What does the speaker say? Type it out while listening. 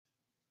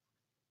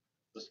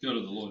Let's go to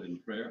the Lord in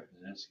prayer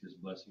and ask His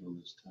blessing on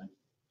this time.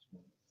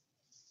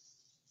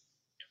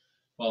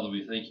 Father,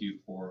 we thank you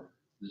for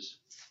this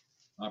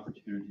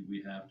opportunity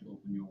we have to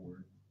open your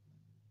word.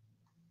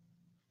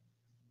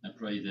 I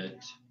pray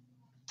that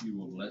you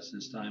will bless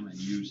this time and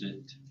use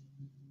it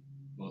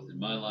both in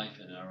my life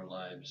and our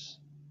lives.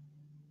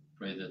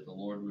 Pray that the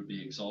Lord would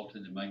be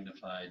exalted and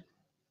magnified,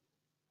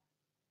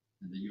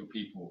 and that your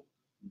people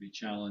would be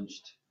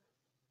challenged,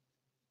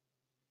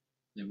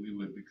 that we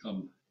would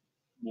become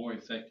more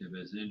effective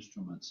as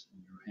instruments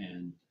in your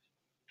hand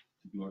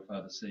to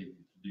glorify the Savior,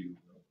 to do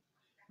well.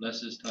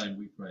 Bless this time,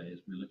 we pray, as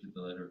we look at the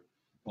letter,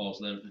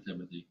 Paul's letter to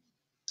Timothy.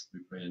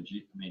 We pray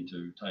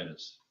to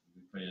Titus.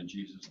 We pray in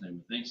Jesus' name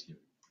with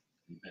thanksgiving.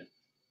 Amen.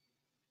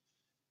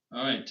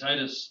 All right,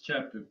 Titus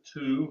chapter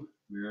 2.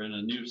 We're in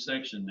a new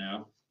section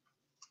now.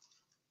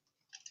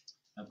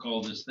 I've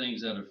called this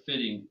things that are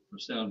fitting for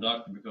sound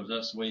doctrine because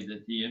that's the way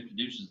that he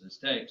introduces this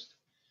text.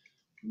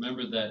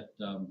 Remember that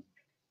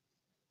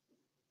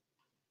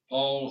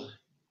Paul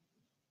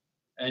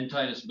and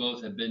Titus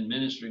both have been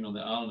ministering on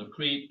the island of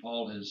Crete.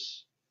 Paul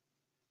has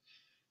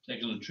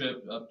taken a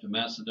trip up to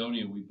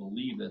Macedonia. We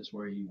believe that's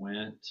where he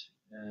went,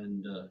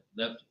 and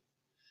left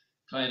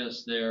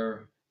Titus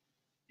there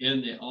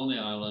on the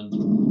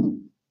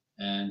island,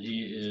 and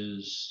he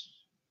is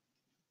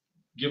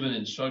given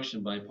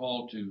instruction by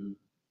Paul to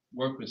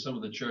work with some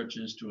of the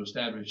churches to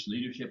establish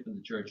leadership in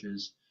the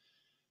churches,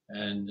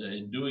 and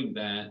in doing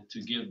that,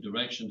 to give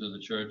direction to the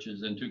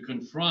churches and to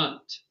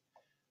confront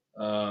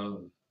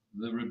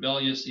the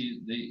rebellious.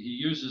 He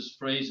uses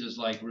phrases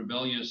like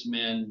rebellious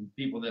men,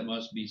 people that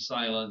must be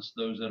silenced,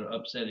 those that are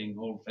upsetting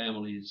whole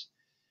families.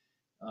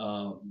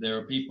 There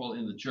are people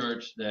in the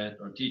church that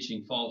are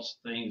teaching false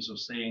things or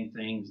saying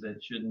things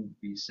that shouldn't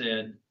be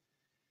said,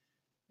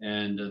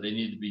 and they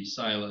need to be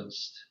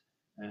silenced,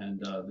 and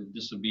the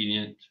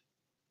disobedient.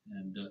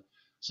 And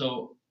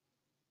so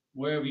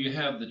wherever you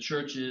have the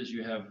churches,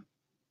 you have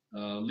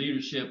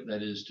leadership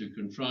that is to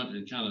confront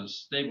and kind of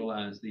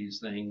stabilize these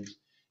things.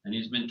 And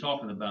he's been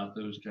talking about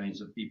those kinds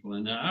of people.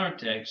 And in our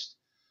text,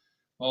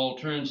 Paul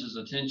turns his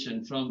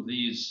attention from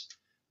these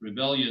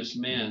rebellious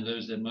men,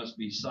 those that must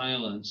be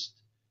silenced,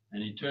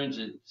 and he turns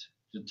it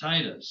to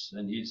Titus.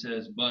 And he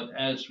says, but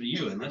as for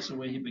you, and that's the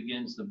way he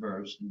begins the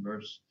verse in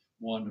verse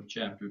 1 of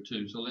chapter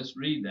 2. So let's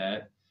read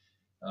that.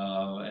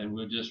 And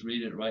we'll just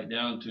read it right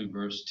down to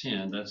verse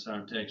 10. That's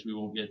our text. We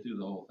won't get through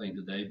the whole thing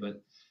today,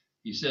 but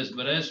he says,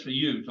 but as for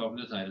you, talking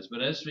to Titus,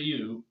 but as for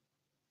you,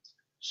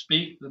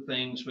 speak the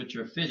things which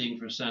are fitting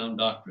for sound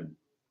doctrine.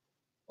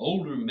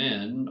 Older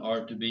men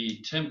are to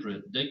be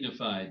temperate,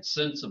 dignified,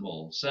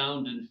 sensible,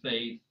 sound in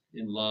faith,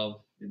 in love,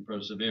 in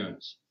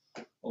perseverance.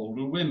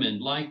 Older women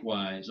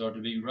likewise are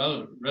to be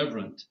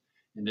reverent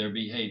in their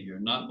behavior,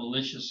 not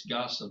malicious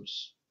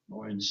gossips,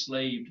 nor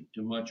enslaved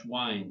to much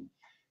wine,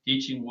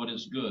 teaching what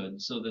is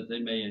good, so that they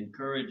may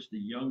encourage the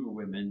younger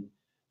women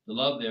to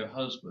love their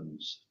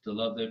husbands, to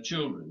love their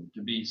children,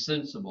 to be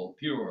sensible,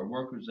 pure,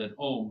 workers at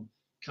home,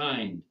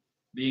 kind,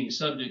 being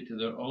subject to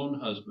their own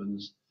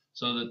husbands,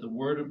 so that the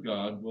word of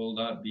God will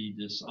not be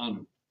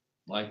dishonored.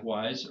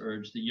 Likewise,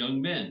 urge the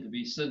young men to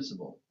be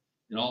sensible.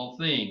 In all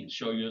things,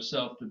 show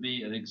yourself to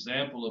be an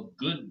example of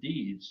good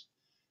deeds,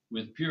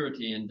 with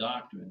purity in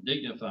doctrine,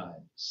 dignified,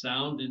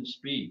 sound in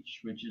speech,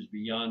 which is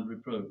beyond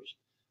reproach,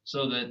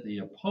 so that the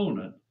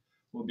opponent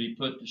will be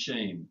put to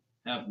shame.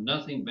 Have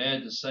nothing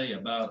bad to say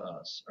about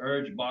us.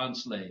 Urge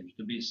bondslaves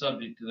to be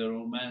subject to their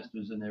own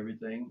masters in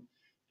everything,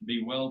 to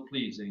be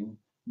well-pleasing,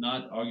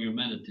 not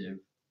argumentative,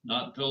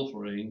 not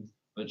pilfering,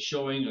 but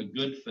showing a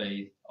good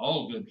faith,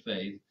 all good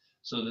faith,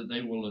 so that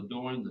they will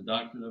adorn the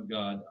doctrine of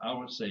God,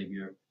 our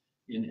Savior,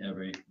 in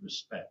every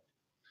respect.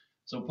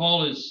 So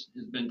Paul has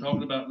been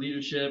talking about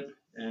leadership,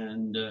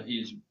 and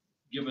he's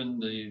given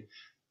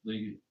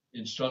the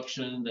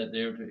instruction that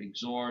they're to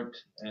exhort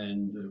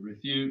and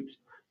refute,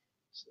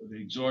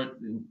 exhort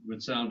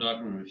with sound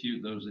doctrine and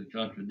refute those that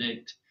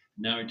contradict.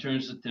 Now he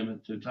turns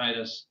to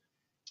Titus,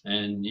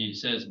 and he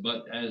says,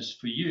 but as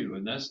for you,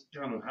 and that's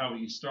kind of how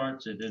he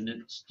starts it. And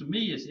it's, to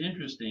me, it's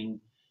interesting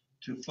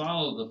to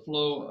follow the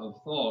flow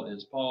of thought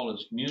as Paul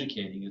is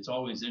communicating. It's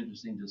always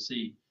interesting to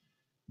see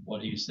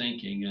what he's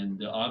thinking.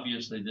 And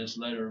obviously this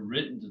letter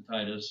written to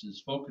Titus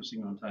is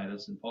focusing on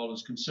Titus, and Paul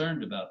is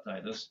concerned about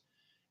Titus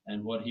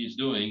and what he's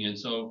doing. And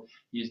so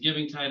he's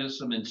giving Titus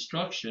some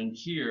instruction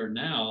here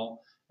now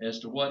as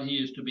to what he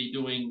is to be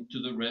doing to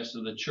the rest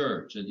of the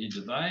church. And he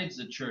divides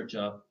the church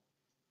up.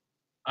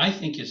 I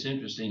think it's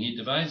interesting. He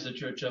divides the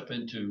church up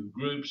into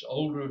groups: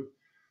 older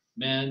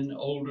men,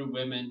 older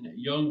women,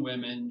 young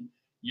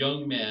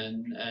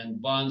men,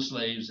 and bond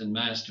slaves and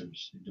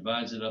masters. He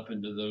divides it up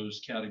into those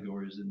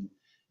categories,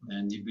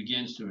 and he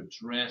begins to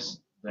address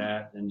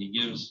that, and he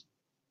gives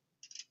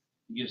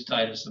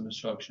Titus some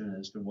instruction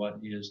as to what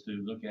he is to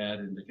look at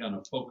and to kind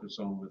of focus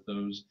on with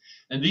those.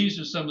 And these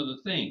are some of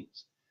the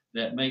things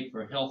that make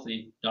for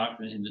healthy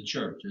doctrine in the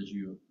church as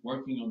you're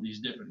working on these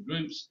different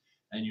groups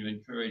and you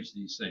encourage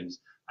these things.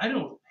 I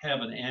don't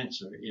have an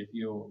answer if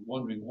you're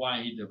wondering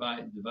why he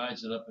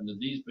divides it up into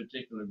these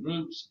particular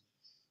groups.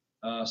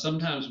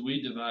 Sometimes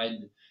we divide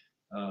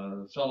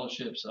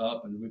fellowships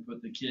up, and we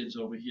put the kids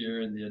over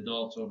here and the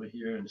adults over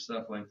here and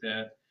stuff like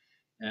that.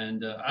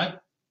 And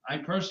I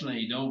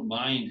personally don't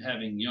mind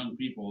having young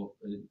people,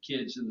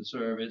 kids in the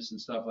service and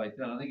stuff like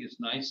that. I think it's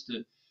nice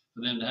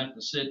for them to have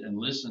to sit and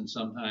listen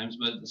sometimes,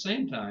 but at the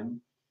same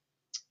time,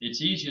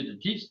 it's easier to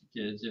teach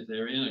the kids if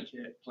they're in a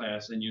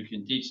class and you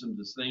can teach them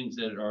the things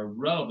that are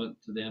relevant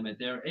to them at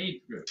their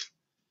age group.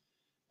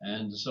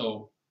 And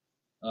so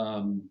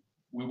um,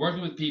 we're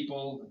working with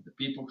people. The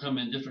people come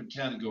in different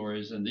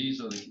categories, and this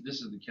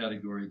is the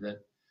category that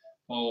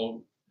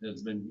Paul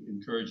has been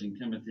encouraging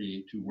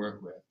Timothy to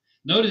work with.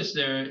 Notice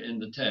there in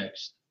the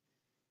text,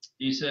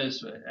 he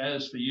says,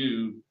 "As for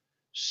you,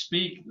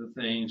 speak the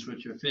things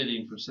which are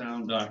fitting for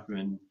sound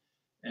doctrine."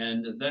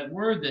 And that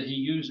word that he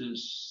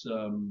uses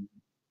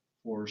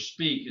for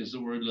speak is the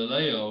word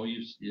laleo.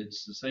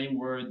 It's the same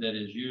word that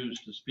is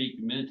used to speak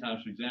many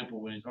times. For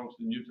example, when he talks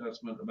in the New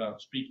Testament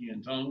about speaking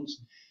in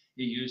tongues,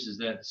 he uses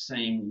that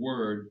same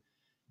word.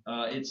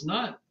 It's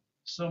not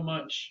so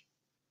much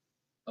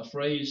a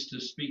phrase to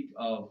speak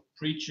of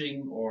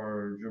preaching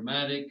or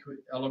dramatic,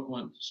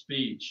 eloquent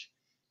speech,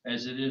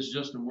 as it is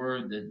just a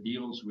word that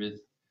deals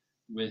with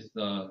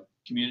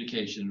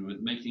communication,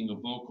 with making a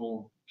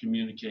vocal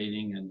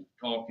communicating and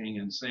talking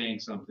and saying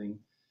something.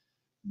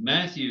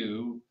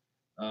 Matthew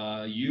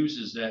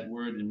uses that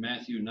word in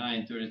Matthew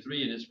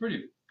 9:33, and it's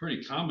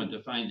pretty common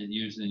to find it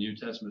used in the New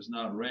Testament. It's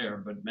not rare,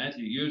 but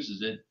Matthew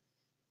uses it.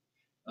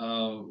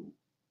 Uh,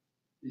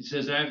 He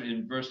says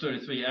in verse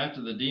 33,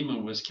 after the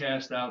demon was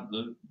cast out,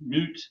 the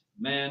mute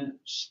man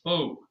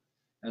spoke,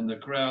 and the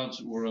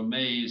crowds were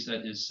amazed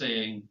at his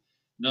saying,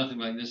 nothing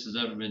like this has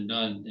ever been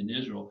done in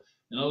Israel.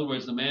 In other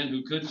words, the man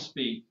who couldn't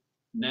speak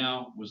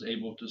now was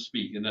able to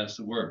speak, and that's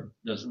the word.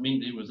 Doesn't mean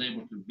that he was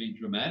able to be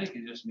dramatic,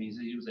 it just means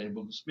that he was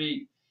able to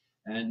speak,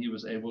 and he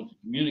was able to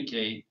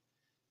communicate.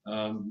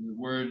 The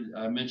word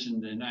I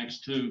mentioned in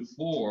Acts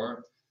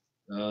 2:4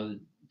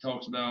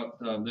 talks about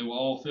they were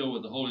all filled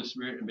with the Holy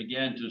Spirit and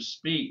began to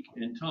speak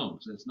in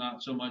tongues. It's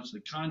not so much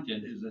the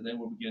content, is that they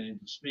were beginning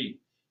to speak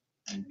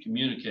and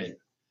communicate.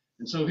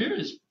 And so here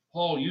is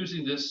Paul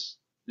using this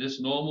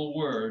normal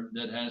word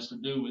that has to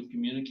do with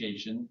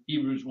communication.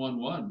 Hebrews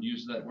 1:1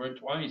 uses that word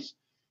twice.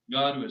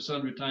 God, who at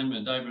sundry times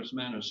and diverse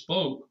manners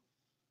spoke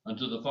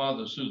unto the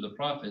fathers through the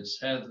prophets,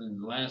 hath in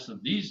the last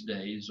of these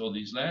days, or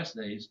these last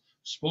days,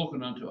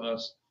 spoken unto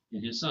us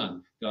in his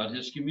Son. God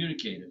has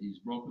communicated. He's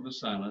broken the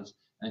silence,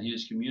 and he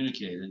has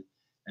communicated.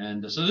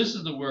 And so this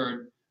is the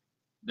word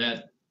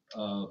that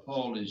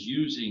Paul is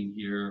using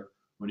here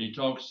when he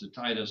talks to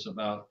Titus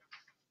about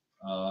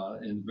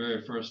in the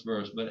very first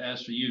verse. But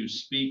as for you,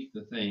 speak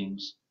the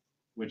things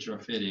which are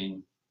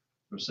fitting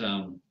for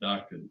sound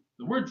doctrine.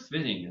 The word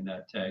fitting in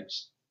that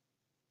text,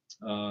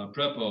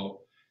 prepo,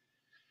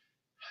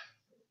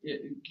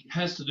 it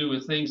has to do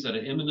with things that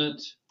are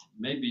imminent,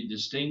 maybe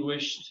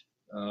distinguished,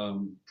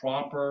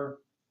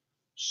 proper,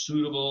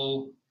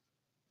 suitable.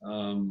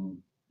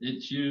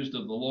 It's used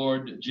of the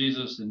Lord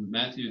Jesus in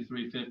Matthew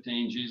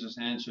 3:15. Jesus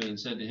answered and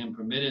said to him,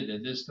 permitted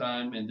at this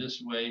time and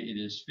this way it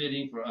is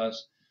fitting for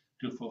us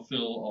to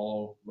fulfill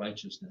all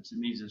righteousness. It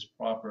means it's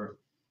proper.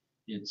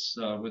 It's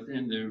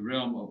within the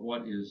realm of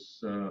what is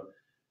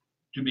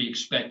to be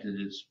expected.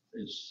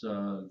 It's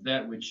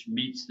that which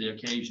meets the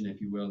occasion, if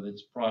you will.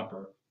 It's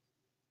proper.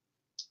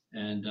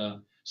 And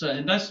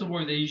and that's the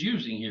word that he's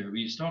using here.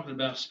 He's talking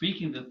about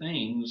speaking the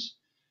things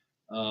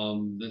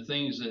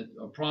that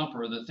are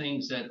proper, the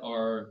things that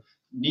are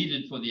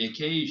needed for the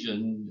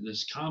occasion,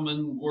 this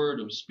common word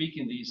of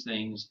speaking these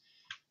things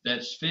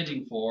that's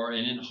fitting for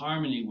and in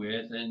harmony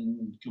with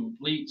and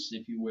completes,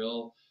 if you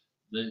will,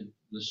 the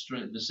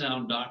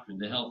sound doctrine,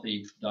 the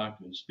healthy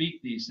doctrine.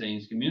 Speak these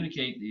things,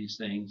 communicate these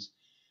things,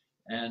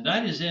 and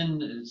that is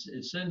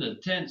it's in the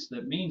tense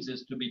that means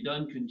it's to be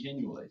done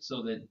continually,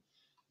 so that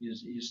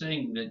he's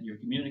saying that your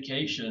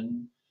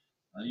communication,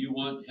 you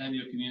want to have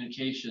your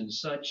communication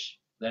such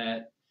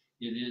that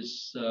it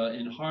is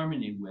in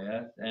harmony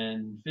with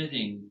and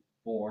fitting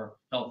for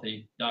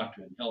healthy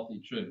doctrine, healthy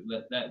truth.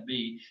 Let that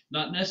be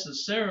not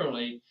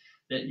necessarily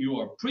that you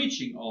are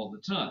preaching all the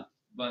time,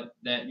 but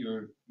that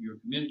your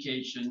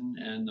communication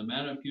and the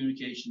manner of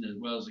communication, as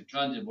well as the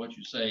content of what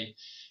you say,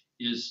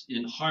 is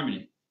in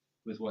harmony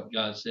with what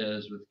God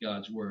says, with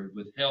God's word,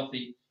 with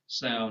healthy,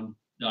 sound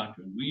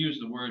doctrine. We use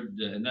the word,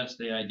 and that's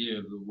the idea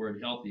of the word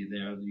healthy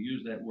there. We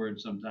use that word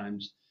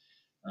sometimes,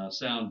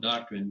 sound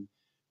doctrine.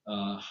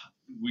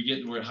 We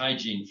get the word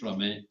hygiene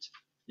from it.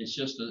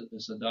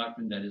 It's a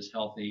doctrine that is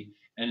healthy,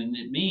 and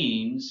it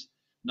means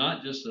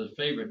not just a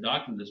favorite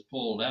doctrine that's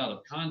pulled out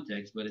of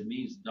context, but it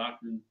means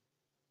doctrine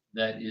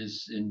that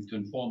is in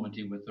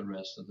conformity with the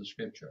rest of the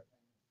Scripture.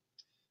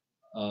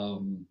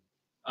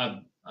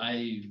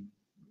 I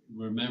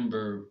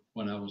remember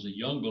when I was a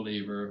young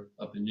believer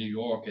up in New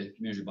York at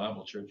Community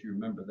Bible Church. You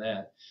remember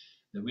that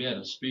we had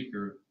a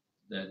speaker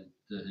that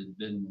had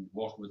been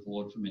walking with the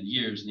Lord for many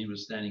years, and he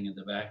was standing in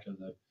the back of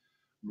the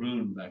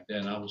room back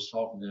then. I was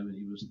talking to him, and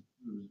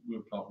we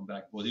were talking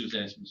back and forth. He was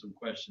asking some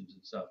questions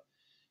and stuff,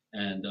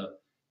 and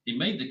he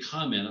made the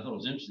comment, I thought it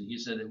was interesting. He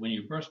said that when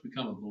you first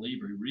become a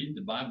believer, reading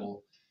the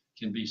Bible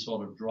can be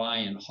sort of dry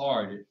and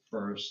hard at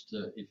first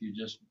if you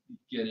just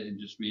get it and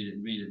just read it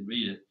and read it and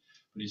read it.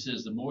 But he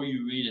says the more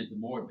you read it, the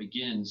more it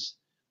begins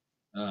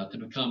to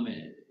become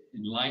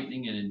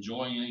enlightening and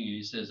enjoying. And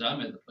he says,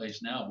 I'm at the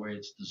place now where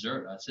it's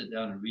dessert. I sit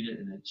down and read it,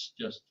 and it's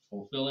just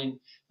fulfilling,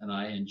 and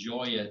I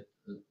enjoy it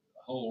a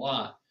whole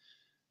lot.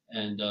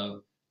 And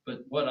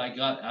but what I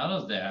got out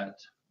of that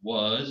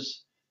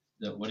was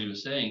that what he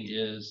was saying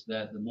is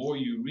that the more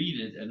you read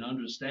it and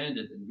understand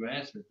it and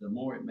grasp it, the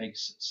more it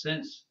makes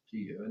sense to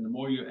you, and the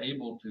more you're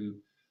able to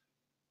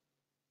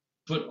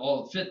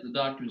fit the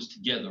doctrines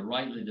together,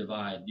 rightly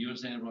divide. Do you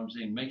understand what I'm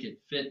saying? Make it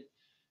fit,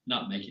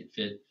 not make it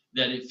fit,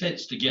 that it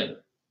fits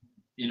together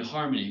in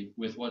harmony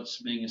with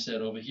what's being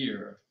said over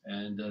here,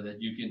 and that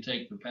you can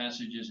take the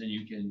passages and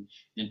you can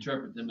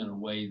interpret them in a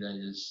way that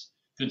is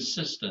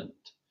consistent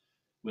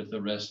with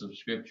the rest of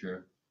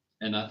Scripture.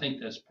 And I think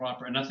that's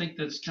proper. And I think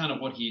that's kind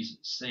of what he's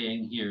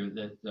saying here,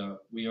 that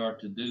we are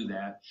to do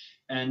that.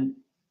 And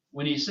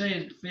when he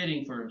says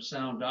fitting for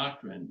sound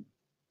doctrine,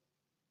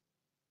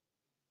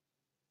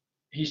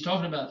 he's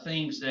talking about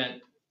things that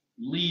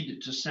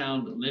lead to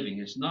sound living.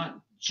 It's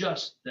not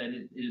just that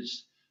it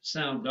is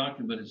sound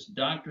doctrine, but it's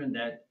doctrine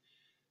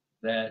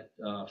that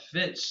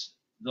fits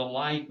the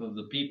life of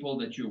the people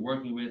that you're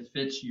working with,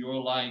 fits your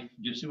life.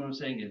 Do you see what I'm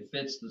saying? It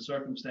fits the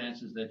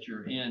circumstances that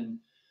you're in.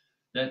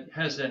 That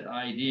has that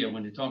idea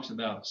when it talks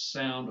about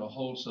sound or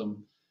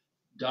wholesome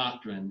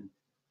doctrine.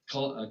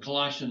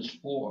 Colossians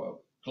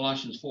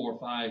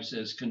 4:5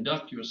 says,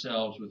 conduct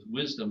yourselves with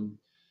wisdom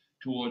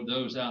toward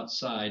those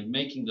outside,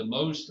 making the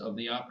most of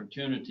the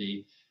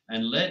opportunity,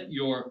 and let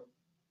your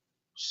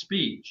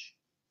speech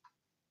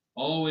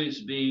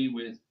always be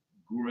with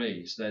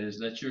grace. That is,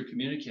 let your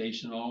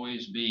communication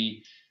always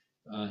be,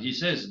 he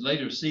says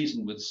later,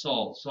 seasoned with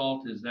salt.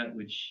 Salt is that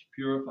which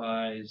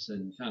purifies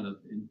and kind of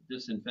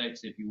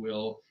disinfects, if you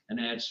will, and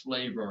adds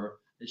flavor.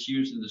 It's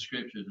used in the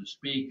Scripture to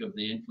speak of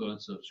the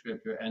influence of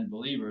Scripture and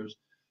believers.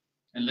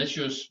 And let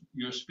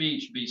your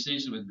speech be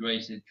seasoned with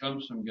grace. It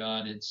comes from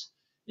God. It's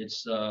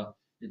a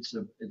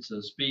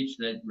speech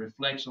that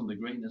reflects on the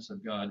greatness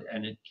of God,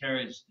 and it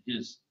carries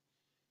his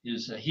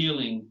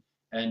healing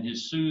and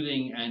his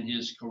soothing and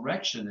his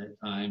correction at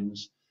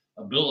times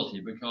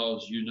ability,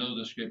 because you know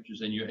the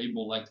Scriptures and you're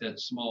able, like that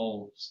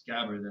small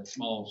scabbard, that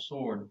small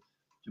sword,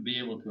 to be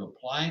able to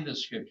apply the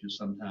Scriptures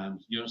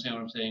sometimes. You understand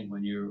what I'm saying?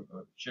 When you're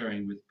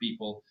sharing with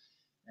people,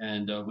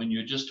 and when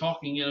you're just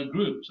talking in a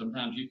group,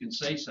 sometimes you can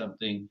say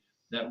something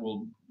that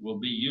will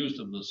be used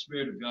of the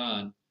Spirit of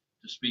God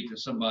to speak to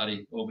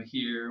somebody over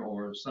here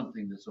or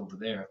something that's over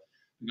there,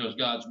 because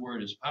God's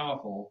word is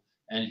powerful.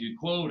 And if you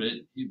quote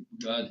it,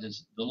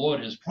 the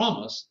Lord has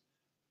promised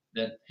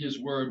that his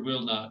word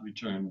will not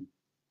return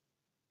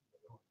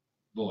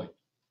void,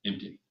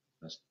 empty.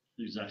 That's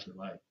exactly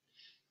right.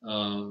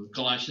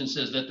 Colossians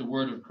says, let the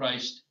word of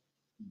Christ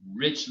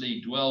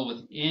richly dwell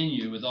within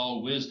you with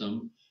all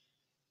wisdom,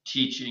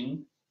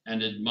 teaching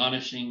and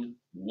admonishing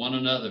one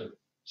another.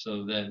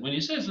 So that when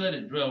he says let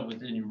it dwell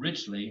within you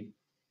richly,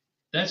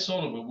 that's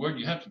sort of a word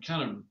you have to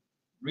kind of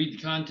read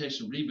the context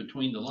and read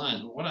between the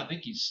lines. But what I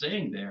think he's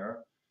saying there,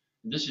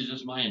 and this is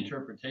just my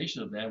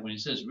interpretation of that, when he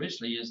says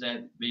richly, is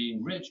that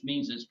being rich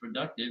means it's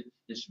productive,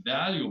 it's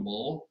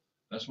valuable.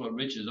 That's what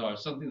riches are,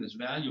 something that's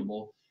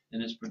valuable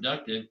and it's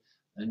productive.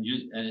 And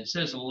it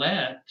says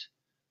let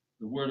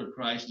the word of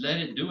Christ, let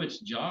it do its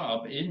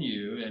job in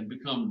you and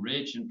become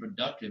rich and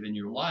productive in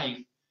your life,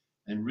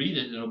 and read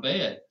it and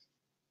obey it.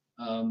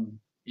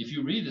 If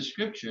you read the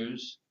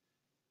Scriptures,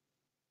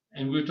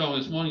 and we were talking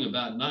this morning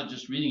about not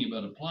just reading it,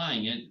 but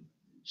applying it.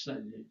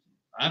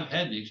 I've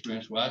had the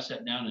experience where I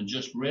sat down and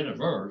just read a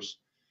verse,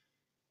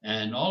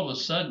 and all of a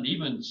sudden,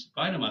 even in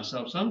spite of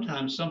myself,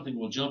 sometimes something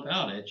will jump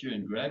out at you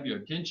and grab your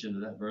attention to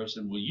that verse,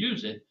 and we'll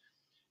use it.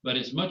 But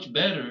it's much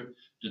better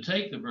to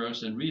take the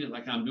verse and read it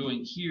like I'm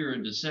doing here,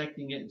 and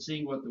dissecting it and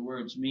seeing what the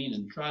words mean,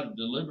 and try to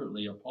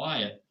deliberately apply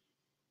it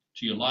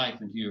to your life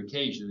and to your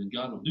occasion, and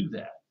God will do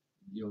that.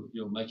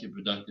 You'll make it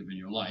productive in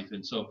your life.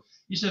 And so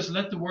he says,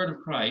 let the word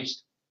of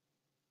Christ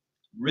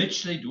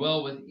richly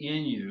dwell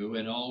within you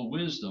in all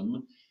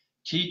wisdom,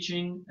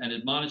 teaching and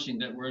admonishing.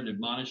 That word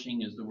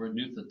admonishing is the word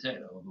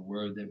noutheteo, the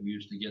word that we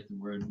used to get the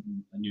word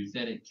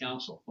nouthetic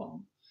counsel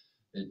from.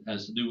 It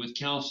has to do with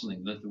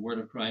counseling. Let the word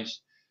of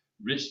Christ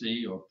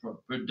richly or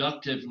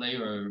productively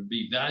or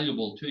be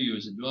valuable to you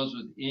as it dwells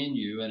within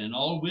you, and in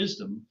all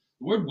wisdom.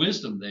 The word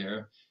wisdom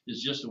there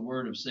is just a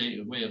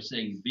way of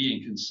saying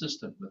being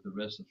consistent with the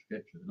rest of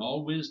Scripture. In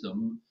all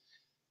wisdom,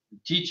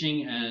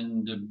 teaching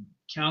and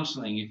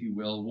counseling, if you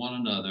will, one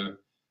another,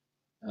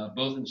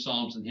 both in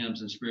psalms and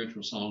hymns and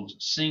spiritual songs,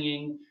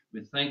 singing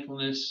with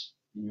thankfulness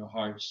in your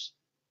hearts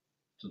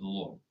to the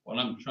Lord. What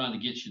I'm trying to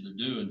get you to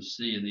do and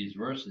see in these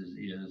verses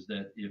is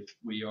that if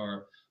we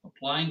are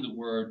applying the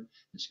word,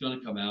 it's going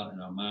to come out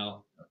in our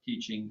mouth, our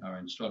teaching, our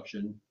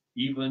instruction,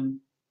 even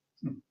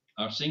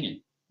our singing.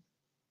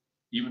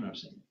 Even our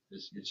singing.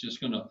 It's just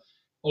going to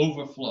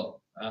overflow.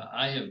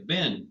 I have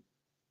been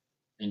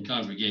in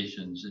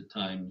congregations at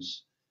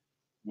times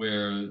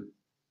where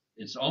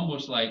it's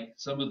almost like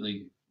some of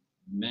the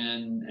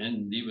men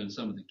and even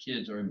some of the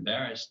kids are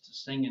embarrassed to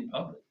sing in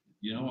public.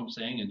 You know what I'm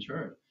saying, in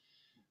church.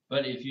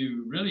 But if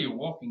you really are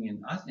walking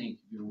in, I think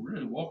if you're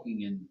really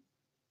walking in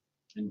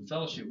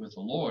fellowship with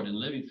the Lord and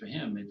living for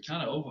Him, it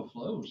kind of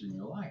overflows in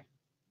your life.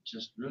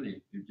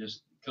 It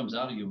just comes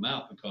out of your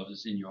mouth because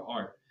it's in your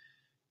heart.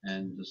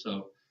 And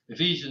so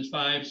Ephesians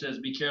 5 says,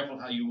 be careful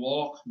how you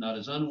walk, not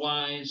as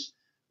unwise,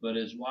 but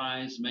as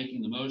wise,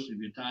 making the most of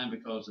your time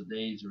because the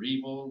days are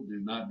evil. Do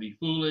not be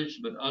foolish,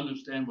 but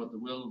understand what the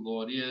will of the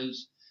Lord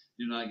is.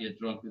 Do not get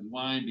drunk with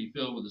wine. Be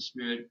filled with the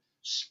Spirit,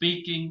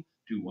 speaking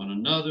to one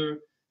another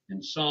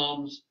in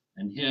psalms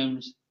and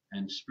hymns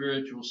and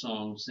spiritual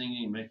songs,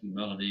 singing, making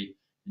melody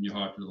in your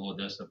heart to the Lord.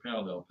 That's the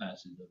parallel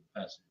passage of the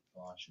passage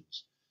of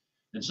Colossians.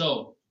 And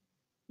so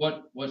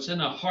what's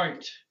in our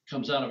heart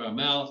comes out of our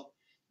mouth.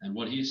 And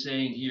what he's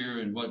saying here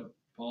and what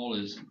Paul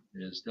is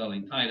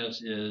telling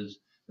Titus is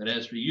that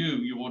as for you,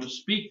 you want to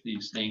speak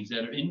these things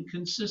that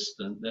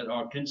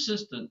are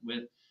consistent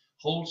with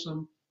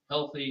wholesome,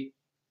 healthy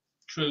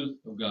truth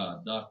of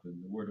God,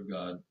 doctrine, the Word of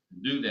God.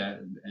 Do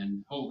that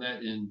and hold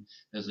that in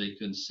as a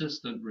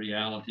consistent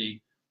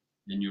reality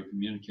in your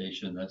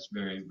communication. That's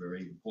very,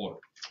 very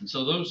important. And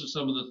so those are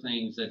some of the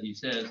things that he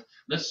says.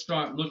 Let's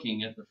start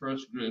looking at the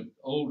first group,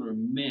 older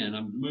men.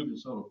 I'm moving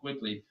sort of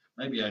quickly.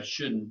 Maybe I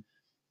shouldn't,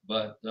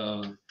 but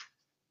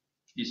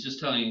he's just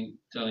telling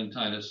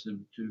Titus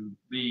to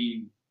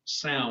be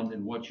sound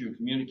in what you're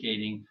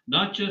communicating,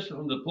 not just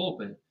from the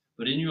pulpit,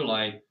 but in your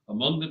life,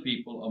 among the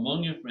people,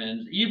 among your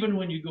friends, even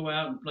when you go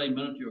out and play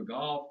miniature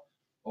golf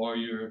or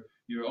you're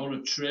on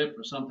a trip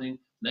or something.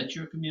 Let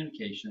your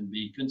communication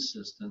be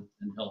consistent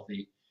and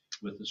healthy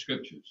with the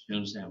scriptures. You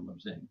understand what I'm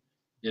saying?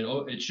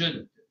 It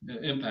should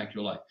impact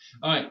your life.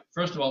 All right.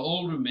 First of all,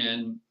 older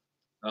men.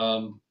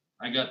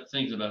 I got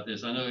things about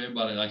this. I know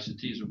everybody likes to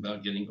tease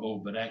about getting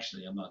old, but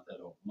actually I'm not that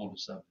old. I'm only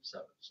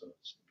 77, so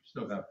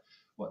still got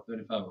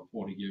 35 or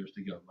 40 years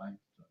to go, right?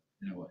 So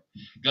anyway,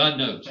 God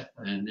knows,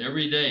 and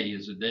every day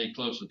is a day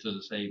closer to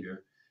the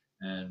Savior.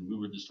 And we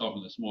were just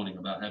talking this morning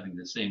about having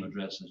the same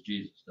address as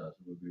Jesus does.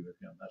 We'll be with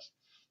Him.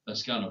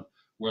 That's kind of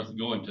worth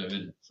going to,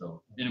 isn't it?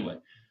 So anyway,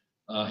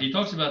 he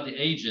talks about the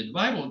aged. The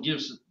Bible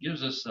gives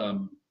us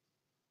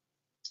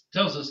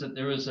tells us that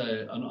there is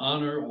an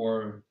honor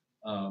or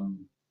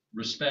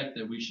respect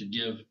that we should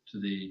give to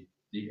the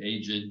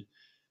aged,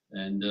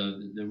 and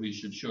that we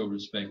should show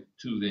respect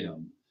to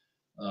them.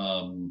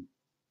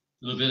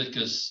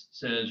 Leviticus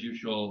says, "You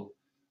shall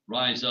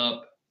rise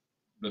up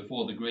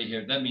before the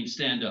gray-haired." That means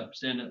stand up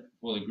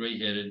before the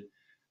gray-headed.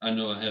 I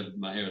know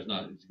my hair is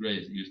not as gray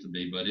as it used to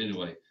be, but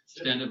anyway,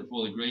 stand up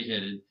before the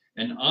gray-headed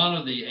and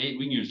honor the aged.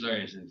 We can use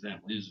Larry as an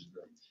example. His is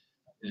great.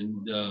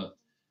 And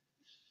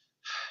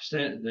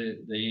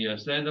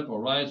stand up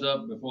or rise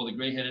up before the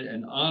gray-headed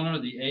and honor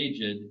the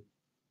aged,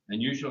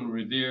 and you shall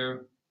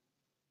revere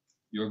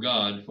your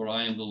God, for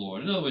I am the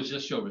Lord. In other words,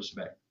 just show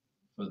respect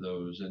for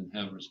those and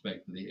have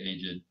respect for the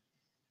aged.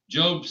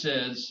 Job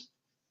says,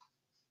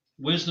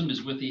 wisdom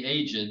is with the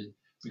aged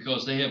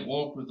because they have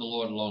walked with the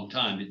Lord a long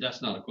time.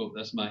 That's not a quote.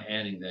 That's my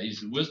adding that. He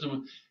said,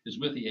 wisdom is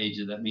with the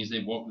aged. That means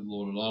they've walked with the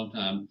Lord a long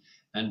time.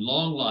 And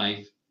long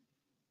life,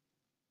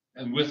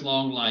 and with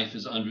long life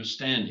is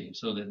understanding.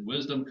 So that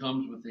wisdom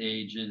comes with the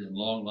aged and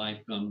long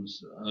life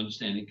comes,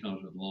 understanding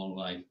comes with long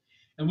life.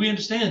 And we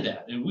understand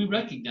that, and we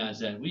recognize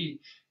that.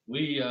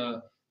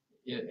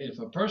 If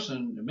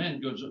a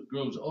man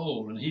grows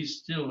old and he's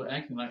still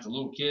acting like a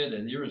little kid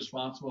and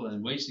irresponsible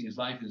and wasting his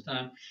life and his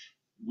time,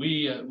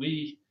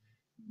 we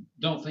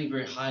don't think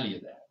very highly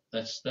of that.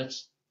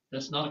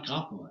 That's not a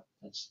compliment.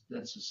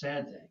 That's a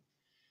sad thing.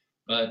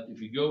 But if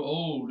you go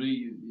old,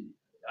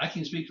 I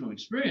can speak from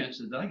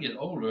experience. As I get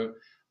older,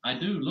 I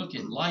do look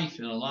at life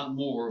in a lot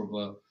more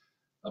of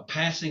a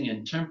passing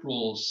and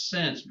temporal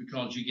sense,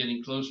 because you're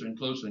getting closer and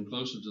closer and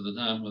closer to the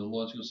time when the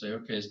Lord's going to say,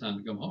 okay, it's time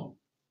to come home.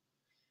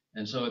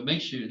 And so it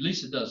makes you, at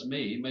least it does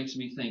me, it makes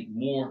me think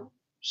more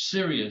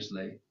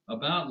seriously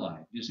about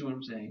life. You see what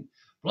I'm saying?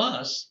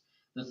 Plus,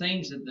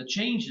 the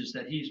changes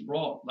that he's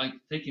brought, like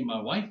taking my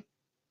wife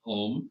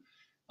home,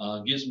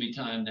 gives me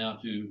time now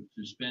to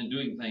spend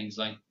doing things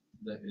like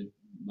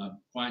my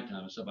quiet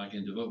time and stuff. I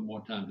can devote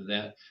more time to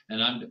that.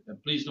 And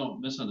please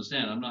don't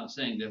misunderstand. I'm not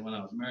saying that when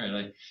I was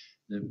married,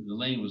 the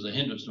lane was a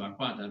hindrance to my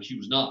quiet time. She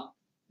was not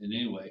in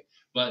any way.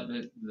 But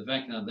the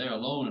fact that I'm there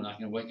alone and I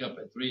can wake up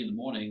at 3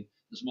 a.m.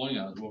 This morning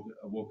I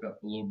woke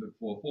up a little bit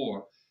before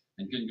 4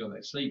 and couldn't go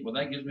back to sleep. Well,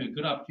 that gives me a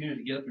good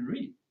opportunity to get up and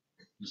read.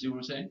 You see what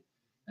I'm saying?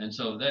 And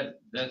so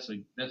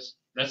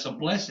that's a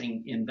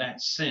blessing in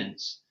that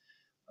sense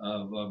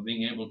of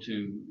being able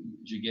to,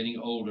 as you're getting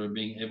older,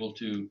 being able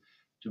to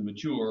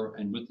mature,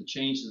 and with the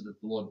changes that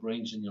the Lord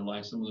brings in your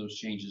life, some of those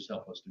changes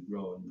help us to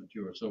grow and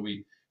mature. So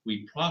we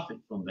profit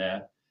from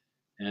that.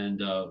 And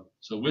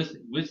so with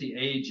the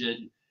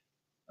aged,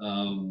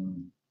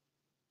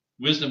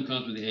 wisdom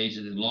comes with the aged,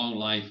 and long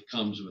life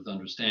comes with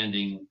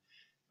understanding.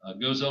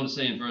 Goes on to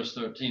say in verse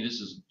 13, this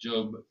is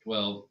Job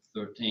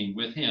 12:13,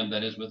 with him,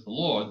 that is with the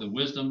Lord, the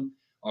wisdom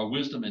or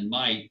wisdom and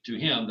might. To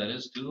him, that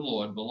is to the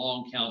Lord,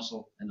 belong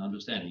counsel and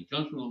understanding. He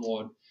comes from the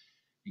Lord.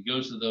 He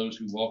goes to those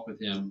who walk with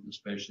him,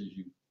 especially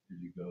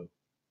as you go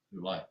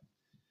through life.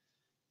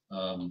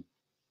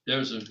 There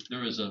is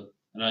a,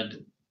 and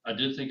I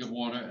did think of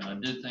Warner, and I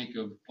did think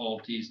of Paul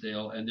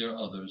Teasdale, and there are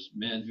others,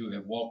 men who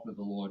have walked with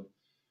the Lord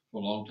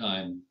for a long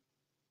time,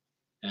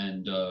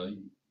 and it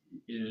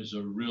is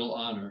a real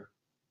honor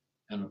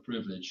and a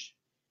privilege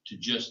to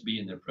just be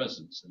in their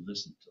presence and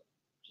listen to them,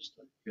 just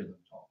to hear them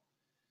talk.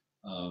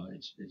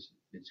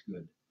 It's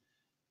good.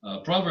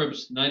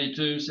 Proverbs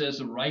 92 says,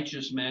 "A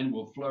righteous man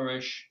will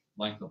flourish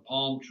like the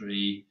palm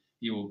tree.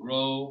 He will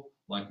grow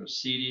like a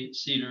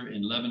cedar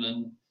in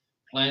Lebanon,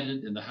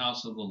 planted in the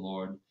house of the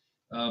Lord."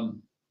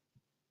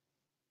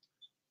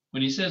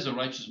 When he says a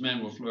righteous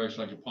man will flourish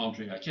like a palm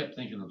tree, I kept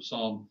thinking of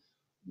Psalm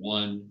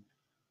 1,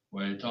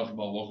 where it talks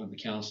about walking the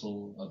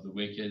counsel of the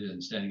wicked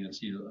and standing in the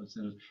seat of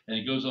sinners. And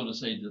it goes on to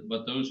say,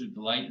 "But those who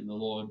delight in the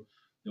Lord,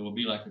 they will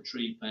be like a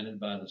tree planted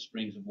by the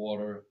springs of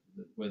water,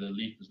 where the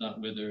leaf does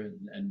not wither,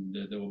 and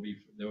they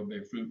will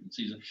bear fruit in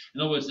season."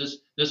 In other words,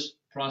 this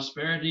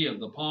prosperity of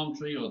the palm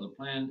tree or the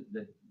plant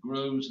that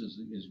grows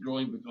is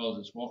growing because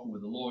it's walking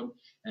with the Lord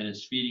and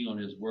it's feeding on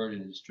His word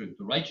and His truth.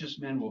 The righteous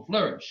man will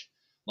flourish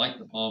like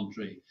the palm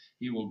tree.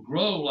 He will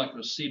grow like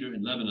a cedar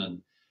in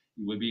Lebanon.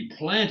 He will be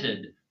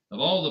planted. Of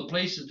all the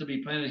places to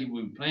be planted, he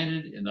will be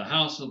planted in the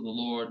house of the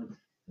Lord,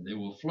 and they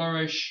will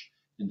flourish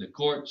in the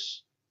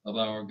courts of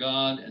our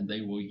God, and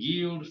they will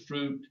yield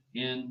fruit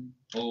in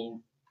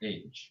old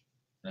age.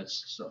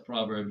 That's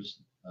Proverbs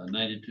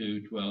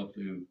 92, 12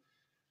 to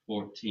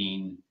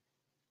 14.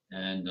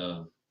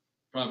 And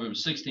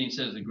Proverbs 16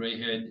 says, "The gray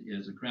head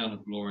is a crown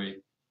of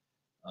glory,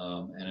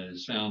 and it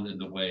is found in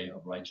the way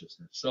of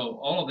righteousness." So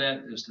all of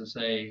that is to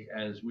say,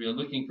 as we are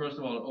looking, first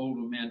of all,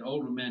 at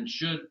older men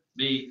should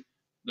be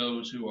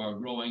those who are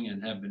growing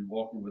and have been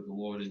walking with the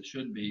Lord and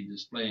should be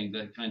displaying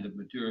that kind of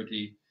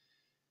maturity.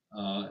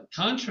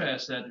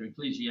 Contrast that to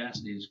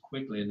Ecclesiastes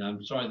quickly, and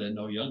I'm sorry that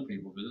no young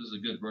people, but this is a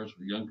good verse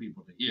for young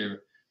people to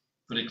hear.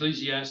 But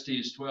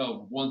Ecclesiastes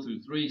 12, 1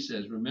 through 3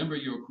 says, "Remember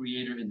your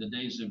Creator in the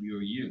days of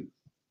your youth,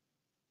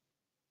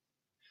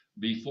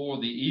 before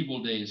the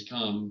evil days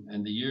come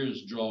and the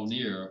years draw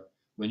near,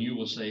 when you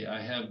will say, I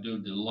have no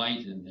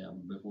delight in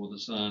them, before the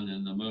sun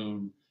and the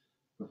moon,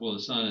 before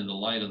the sun and the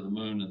light of the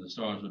moon and the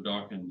stars are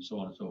darkened," and so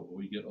on and so forth.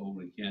 We get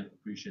older, we can't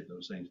appreciate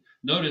those things.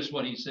 Notice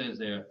what he says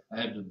there,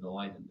 "I have no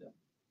delight in them."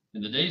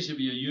 In the days of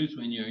your youth,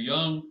 when you're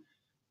young,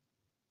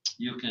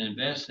 you can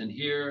invest and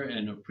hear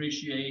and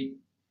appreciate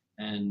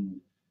and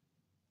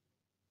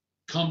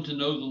come to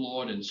know the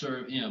Lord and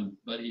serve Him.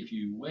 But if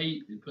you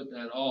wait and put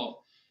that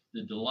off,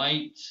 the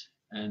delight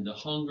and the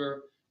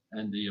hunger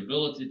and the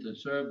ability to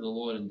serve the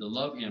Lord and to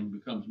love Him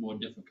becomes more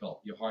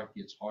difficult. Your heart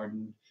gets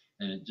hardened,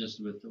 and it just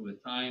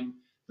with time,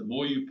 the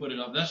more you put it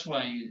off. That's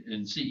why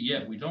in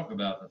CEF we talk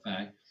about the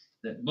fact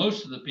that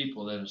most of the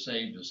people that are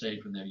saved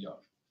when they're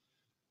young.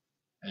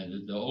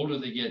 And the older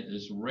they get,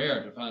 it's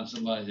rare to find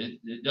somebody.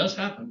 It does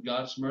happen.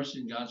 God's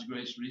mercy and God's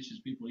grace reaches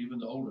people, even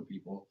the older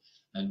people,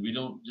 and we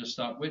don't just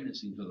stop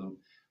witnessing to them.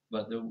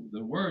 But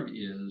the word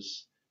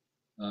is,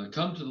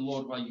 come to the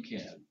Lord while you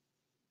can.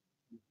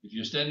 If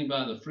you're standing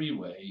by the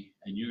freeway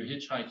and you're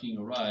hitchhiking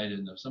a ride,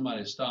 and if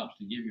somebody stops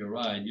to give you a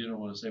ride, you don't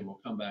want to say,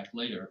 "Well, come back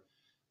later,"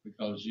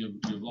 because you've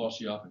lost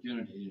the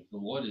opportunity. If the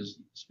Lord is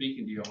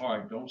speaking to your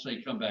heart, don't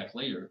say, "Come back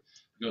later,"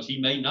 because He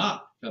may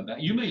not come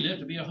back. You may live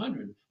to be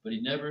 100, but He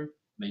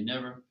may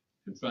never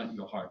confront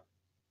your heart.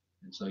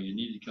 And so you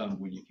need to come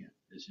when you can.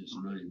 This is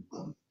really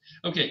important.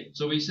 Okay,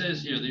 so he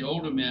says here the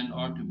older men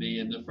are to be,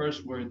 and the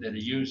first word that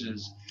he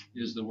uses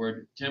is the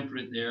word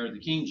temperate there. The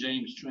King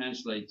James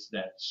translates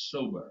that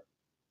sober.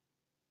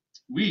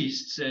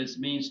 Wuest says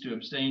means to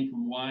abstain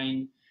from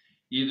wine,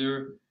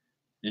 either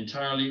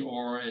entirely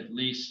or at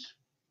least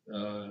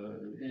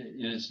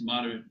in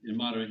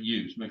moderate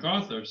use.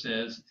 MacArthur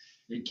says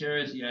it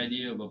carries the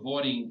idea of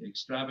avoiding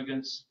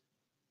extravagance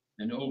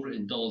and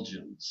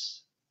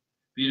overindulgence.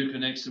 Peter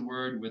connects the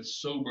word with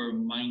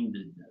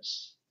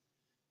sober-mindedness.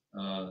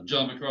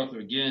 John MacArthur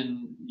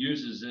again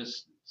uses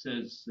this,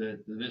 says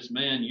that this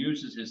man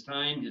uses his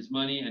time, his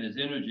money, and his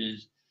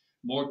energies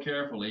more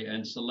carefully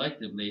and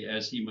selectively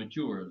as he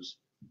matures.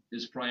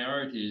 His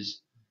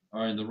priorities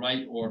are in the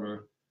right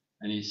order,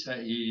 and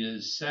he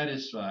is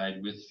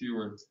satisfied with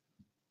fewer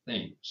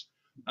things.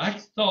 I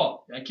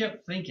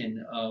kept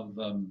thinking of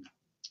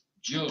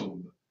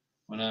Job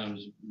when I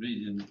was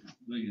reading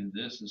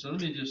this. And so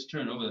let me just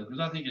turn over there, because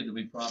I think it will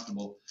be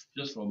profitable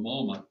just for a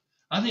moment.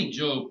 I think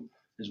Job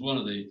is one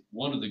of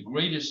the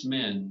greatest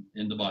men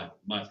in the Bible,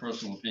 my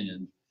personal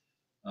opinion.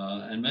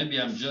 And maybe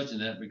I'm judging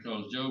that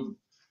because Job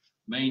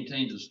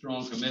maintains a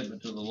strong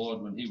commitment to the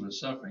Lord when he was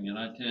suffering, and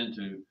I tend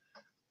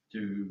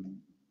to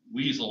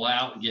weasel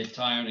out and get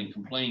tired and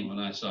complain when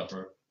I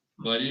suffer.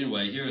 But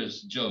anyway, here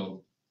is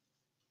Job.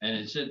 And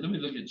it said, let me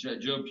look at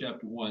Job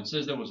chapter 1. It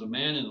says, "There was a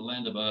man in the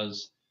land of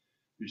Uz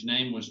whose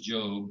name was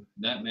Job.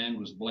 That man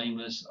was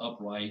blameless,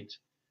 upright,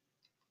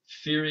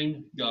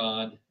 fearing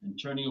God, and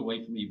turning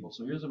away from evil."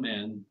 So here's a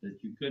man that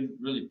you couldn't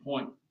really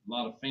point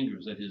lot of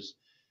fingers that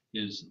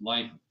his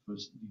life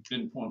was. He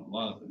couldn't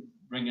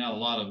bring out a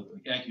lot of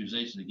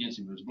accusations against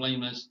him. He was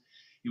blameless.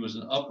 He was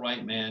an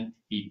upright man.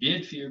 He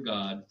did fear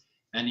God,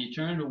 and he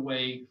turned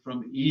away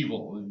from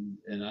evil.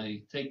 And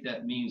I take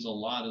that means a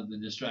lot of the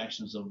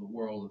distractions of the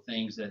world, the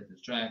things that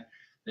distract,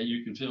 that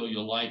you can fill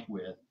your life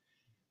with.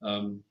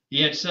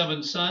 He had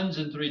 7 sons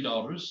and 3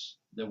 daughters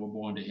that were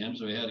born to him,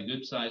 so he had a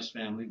good-sized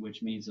family,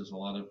 which means there's a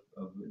lot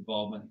of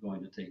involvement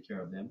going to take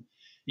care of them.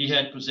 He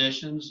had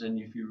possessions, and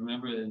if you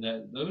remember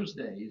in those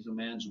days, a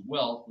man's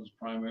wealth was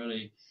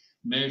primarily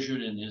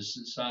measured in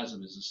his size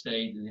of his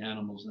estate and the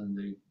animals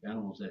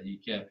that he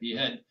kept. He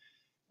had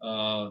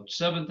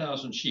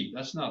 7,000 sheep.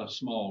 That's not a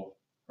small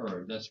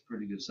herd. That's a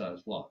pretty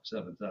good-sized flock,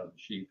 7,000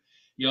 sheep.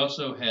 He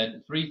also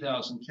had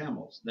 3,000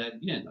 camels. That,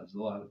 again, that's a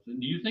lot.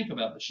 And you think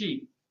about the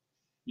sheep.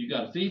 You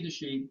got to feed the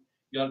sheep.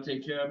 You got to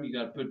take care of them. You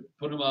got to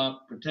put them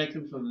up, protect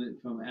them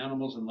from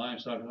animals and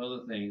livestock and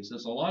other things.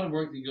 There's a lot of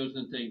work that goes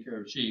into taking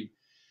care of sheep.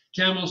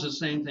 Camels, the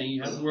same thing.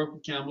 You have to work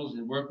with camels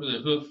and work with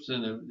their hoofs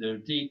and their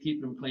teeth, keep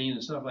them clean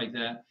and stuff like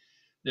that.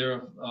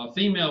 There are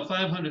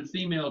 500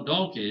 female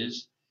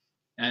donkeys,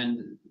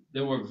 and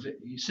there were,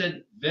 he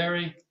said,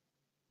 very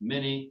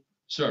many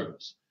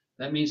servants.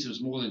 That means there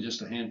was more than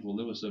just a handful.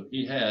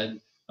 He had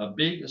a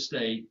big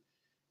estate.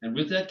 And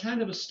with that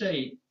kind of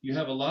estate, you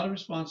have a lot of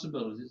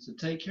responsibilities to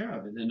take care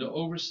of it and to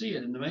oversee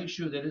it and to make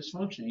sure that it's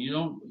functioning.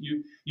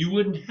 You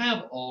wouldn't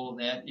have all of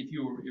that if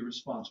you were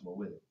irresponsible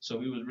with it. So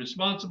he was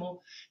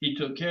responsible. He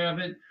took care of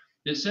it.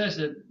 It says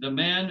that the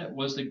man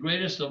was the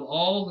greatest of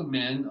all the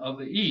men of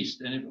the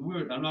East. And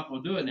I'm not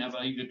going to do it now,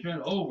 but you could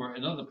turn over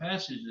another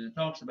passage that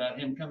talks about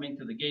him coming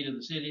to the gate of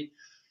the city.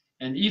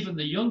 And even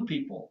the young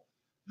people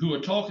who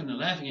were talking and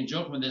laughing and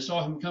joking when they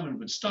saw him coming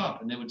would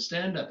stop, and they would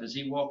stand up as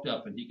he walked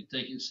up, and he could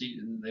take his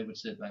seat, and they would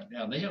sit back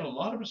down. They had a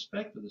lot of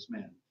respect for this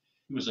man.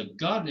 He was a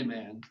godly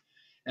man.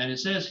 And it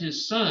says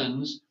his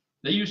sons,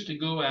 they used to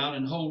go out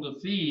and hold a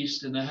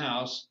feast in the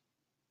house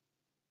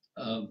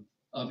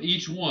of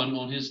each one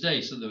on his day.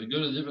 So they would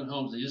go to different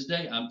homes. His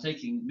day, I'm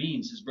taking,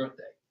 means his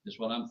birthday. That's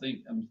what I'm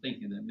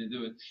thinking that they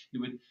do it.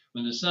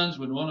 When the sons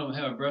would want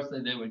to have a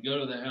birthday, they would go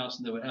to their house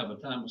and they would have a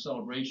time of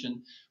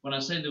celebration. When I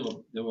say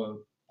they were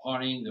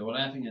partying, they were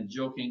laughing and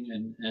joking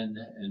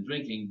and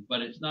drinking,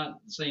 but it's not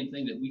the same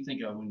thing that we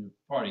think of when you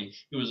party.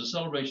 It was a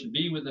celebration,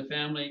 being with the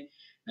family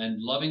and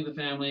loving the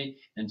family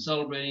and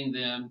celebrating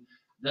them.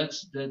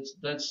 That's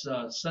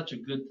such a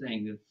good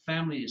thing. The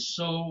family is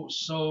so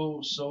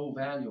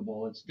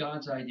valuable. It's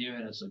God's idea,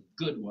 and it's a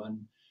good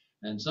one.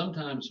 And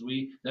sometimes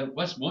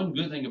what's one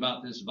good thing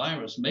about this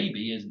virus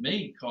maybe is it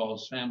may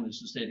cause families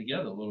to stay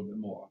together a little bit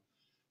more.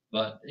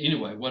 But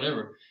anyway,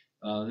 whatever.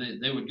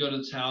 They would go to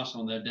this house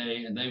on their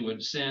day, and they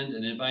would send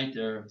and invite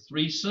their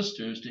 3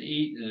 sisters to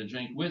eat and to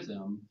drink with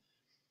them.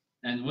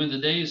 And when the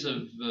days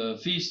of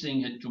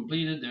feasting had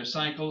completed their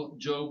cycle,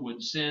 Job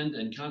would send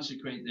and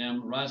consecrate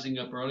them, rising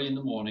up early in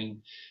the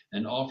morning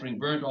and offering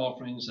burnt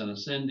offerings and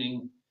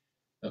ascending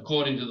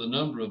according to the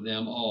number of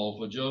them all.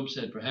 For Job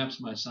said,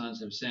 perhaps my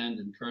sons have sinned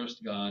and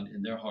cursed God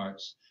in their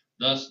hearts.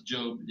 Thus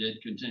Job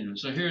did continue.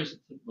 So here's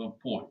the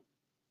point.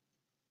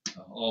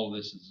 All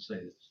this is to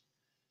say this.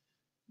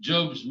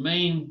 Job's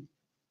main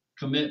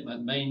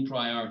commitment, main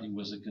priority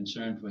was a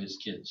concern for his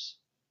kids.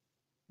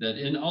 That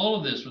in all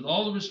of this, with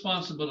all the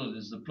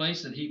responsibilities, the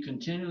place that he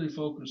continually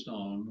focused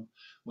on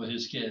were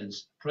his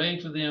kids,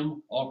 praying for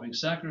them, offering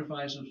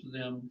sacrifices for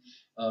them,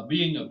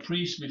 being a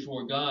priest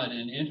before God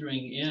and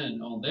entering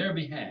in on their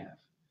behalf.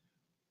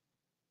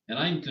 And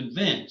I'm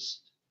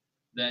convinced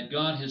that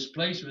God has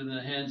placed within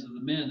the hands of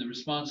the men the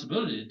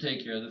responsibility to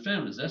take care of the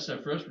families. That's their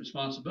first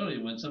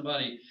responsibility. When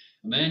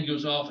a man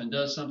goes off and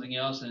does something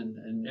else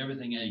and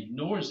everything and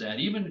ignores that,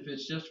 even if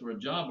it's just for a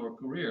job or a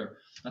career,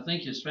 I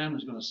think his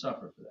family's going to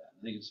suffer for that.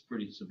 I think it's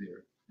pretty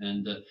severe.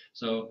 And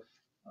so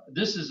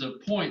this is a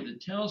point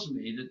that tells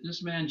me that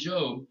this man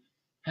Job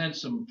had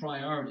some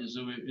priorities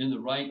that were in the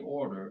right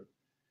order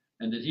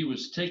and that he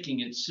was taking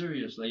it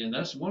seriously. And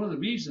that's one of the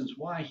reasons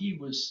why he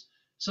was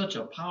such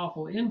a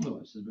powerful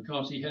influence, is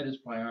because he had his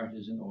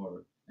priorities in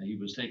order and he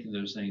was taking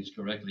those things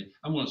correctly.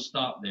 I'm going to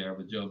stop there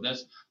with Job.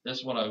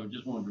 That's what I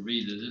just wanted to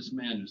read, that this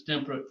man is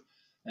temperate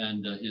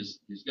and he's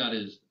got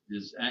his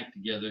act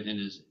together and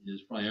his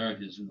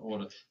priorities in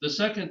order. The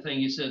second thing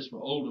he says for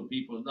older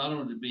people is not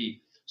only to be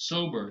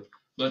sober,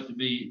 but to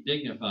be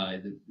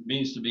dignified. It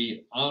means to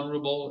be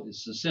honorable.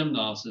 It's the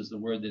simnos is the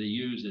word that he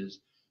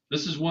uses.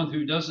 This is one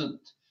who doesn't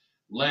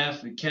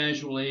laugh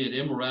casually at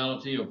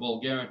immorality or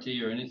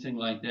vulgarity or anything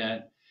like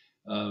that.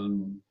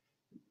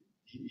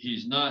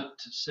 He's not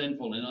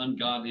sinful and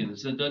ungodly, and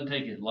doesn't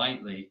take it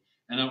lightly.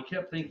 And I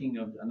kept thinking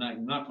of, and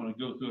I'm not going to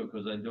go through it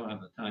because I don't have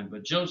the time,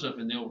 but Joseph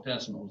in the Old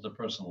Testament was a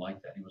person like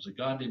that. He was a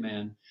godly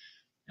man.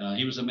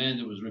 He was a man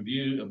that was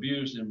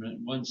abused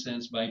in one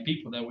sense by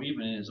people that were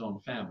even in his own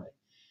family.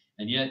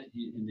 And yet,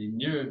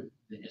 near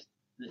the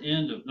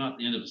end of, not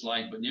the end of his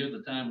life, but near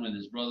the time when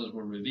his brothers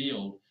were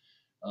revealed,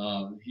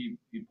 he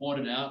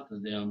pointed out to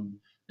them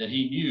that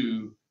he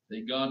knew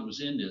that God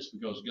was in this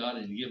because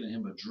God had given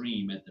him a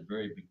dream at the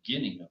very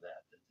beginning of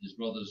that his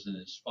brothers and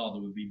his father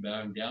would be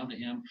bowing down to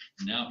him.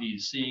 And now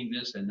he's seeing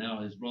this, and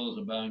now his brothers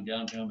are bowing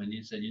down to him. And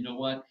he said, you know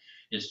what?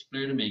 It's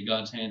clear to me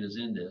God's hand is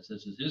in this.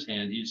 This is his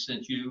hand. He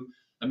sent you.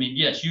 I mean,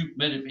 yes, you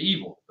meant it for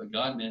evil, but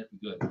God meant it for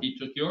good. He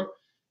took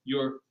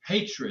your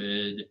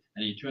hatred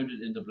and he turned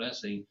it into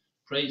blessing.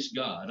 Praise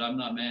God. I'm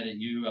not mad at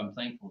you. I'm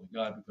thankful to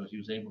God because he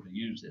was able to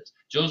use this.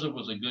 Joseph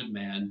was a good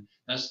man.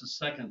 That's the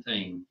second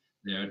thing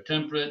there.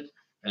 Temperate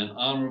and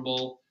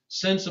honorable.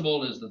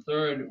 Sensible is the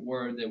third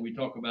word that we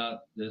talk about.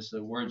 This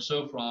word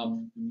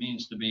sophron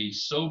means to be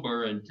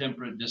sober and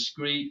temperate,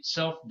 discreet,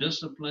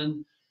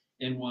 self-discipline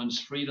in one's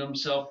freedom,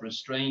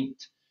 self-restraint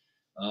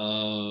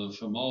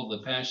from all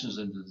the passions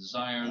and the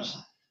desires.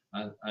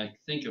 I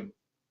think of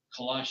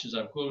Colossians.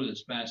 I've quoted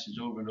this passage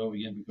over and over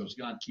again because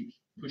God keeps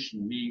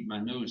pushing my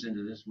nose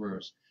into this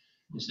verse.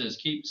 It says,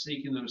 keep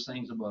seeking those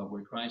things above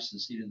where Christ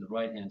is seated at the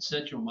right hand.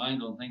 Set your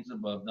mind on things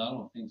above, not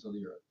on things of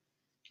the earth.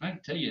 I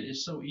can tell you,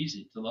 it's so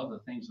easy to love the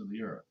things of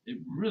the earth. It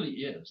really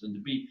is. And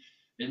to be,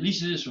 at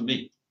least it is for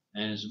me,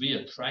 and is to be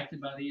attracted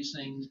by these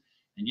things.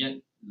 And yet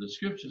the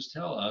scriptures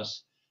tell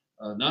us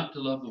not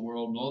to love the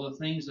world, nor the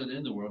things that are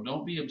in the world.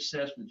 Don't be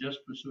obsessed with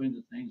just pursuing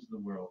the things of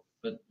the world,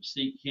 but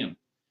seek him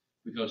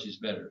because he's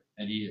better.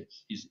 And he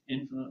is. He's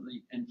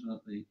infinitely,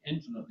 infinitely,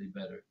 infinitely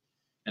better.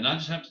 And I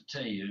just have to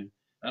tell you,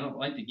 I don't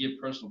like to give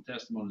personal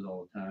testimonies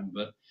all the time,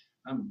 but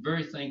I'm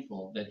very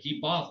thankful that he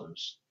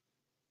bothers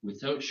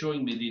without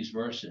showing me these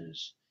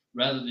verses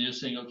rather than just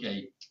saying,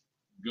 okay,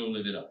 go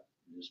live it up.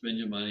 Spend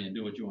your money and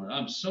do what you want.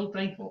 I'm so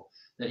thankful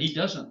that he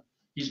doesn't.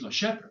 He's my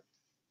shepherd.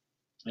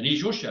 And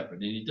he's your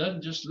shepherd. And he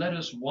doesn't just let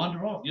us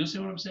wander off. You see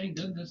what I'm saying? He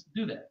doesn't just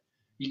do that.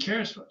 He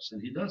cares for us,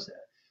 and he does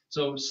that.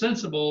 So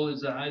sensible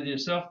is the idea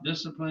of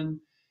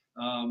self-discipline.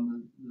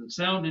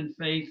 Sound in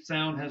faith.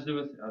 Sound has to do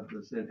with, I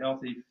said,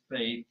 healthy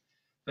faith.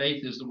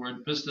 Faith is the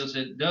word pistis.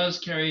 It does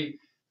carry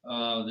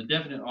the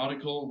definite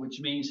article, which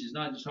means he's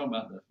not just talking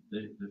about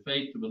the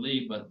faith to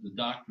believe, but the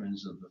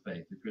doctrines of the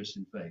faith, the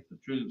Christian faith, the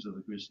truths of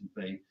the Christian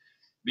faith.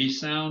 Be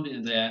sound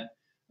in that.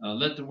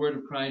 Let the word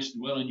of Christ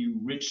dwell in you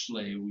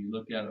richly, we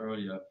looked at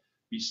earlier.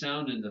 Be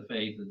sound in the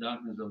faith, the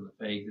doctrines of the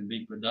faith, and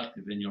be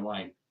productive in your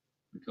life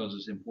because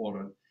it's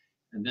important.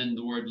 And then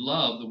the word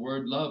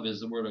love is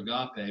the word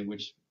agape,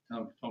 which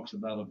talks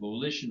about a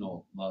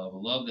volitional love, a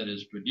love that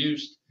is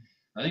produced.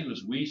 I think it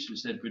was Weiss who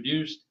said,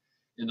 produced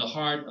in the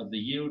heart of the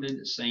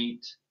yielded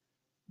saint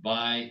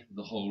by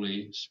the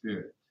Holy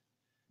Spirit.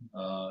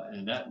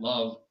 And that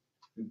love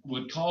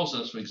would cause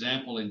us, for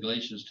example, in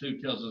Galatians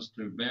 2, tells us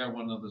to bear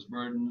one another's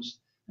burdens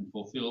and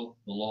fulfill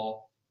the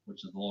law,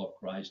 which is the law of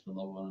Christ, to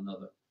love one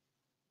another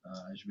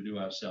as we do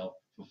ourselves.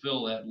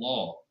 Fulfill that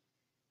law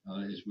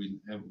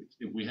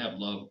if we have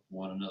love for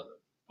one another.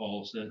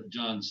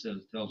 John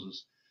tells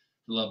us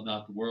to love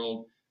not the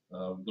world.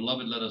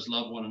 Beloved, let us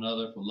love one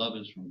another, for love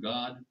is from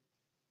God.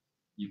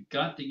 You've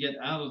got to get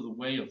out of the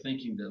way of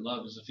thinking that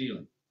love is a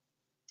feeling,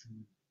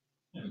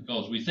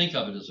 because we think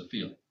of it as a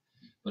feeling.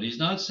 But he's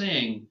not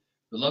saying,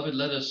 beloved,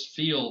 let us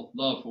feel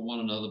love for one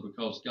another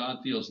because God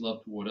feels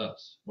love toward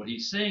us. What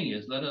he's saying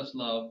is, let us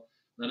love,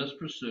 let us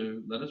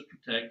pursue, let us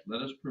protect,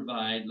 let us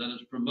provide, let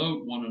us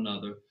promote one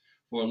another.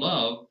 For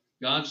love,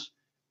 God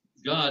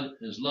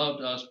has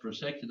loved us,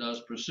 protected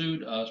us,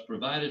 pursued us,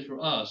 provided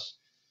for us,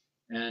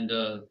 and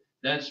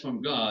that's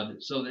from God.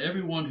 So that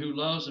everyone who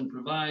loves and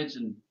provides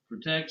and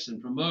protects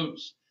and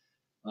promotes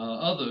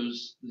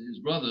others, his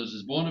brothers,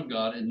 is born of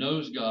God and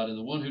knows God. And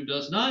the one who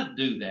does not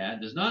do that,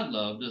 does not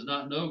love, does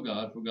not know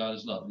God, for God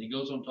is love. And he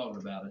goes on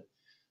talking about it.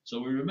 So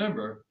we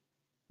remember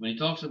when he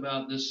talks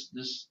about this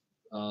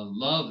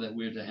love that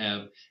we're to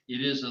have,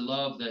 it is a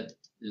love that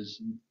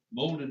is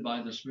molded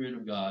by the Spirit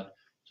of God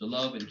to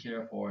love and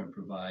care for and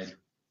provide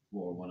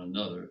for one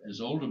another.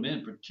 As older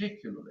men,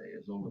 particularly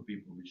as older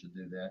people, we should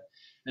do that.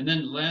 And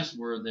then the last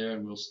word there,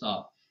 and we'll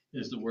stop,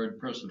 is the word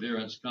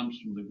perseverance. Comes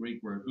from the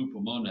Greek word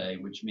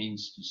hupomone, which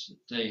means to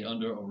stay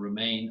under or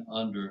remain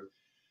under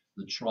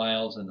the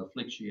trials and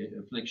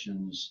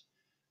afflictions,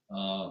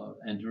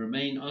 and to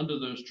remain under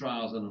those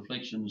trials and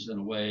afflictions in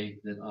a way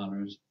that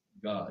honors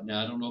God.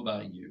 Now, I don't know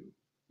about you.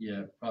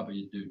 Yeah, probably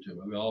you do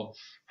too. We all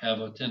have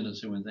a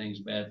tendency when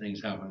bad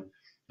things happen,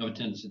 have a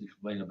tendency to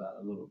complain about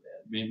it a little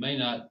bit. We may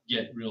not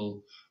get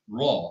real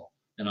raw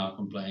in our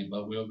complaint,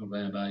 but we'll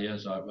complain about,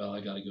 yes, well,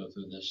 I got to go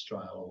through this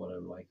trial or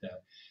whatever like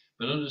that.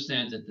 But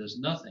understand that there's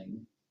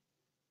nothing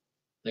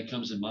that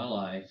comes in my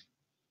life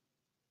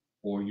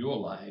or your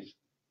life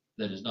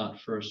that is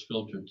not first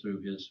filtered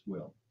through his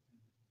will.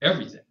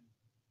 Everything,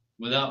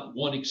 without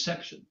one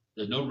exception.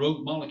 There's no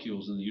rogue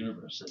molecules in the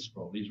universe, says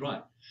Paul. He's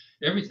right.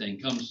 Everything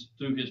comes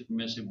through his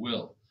permissive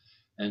will.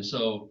 And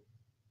so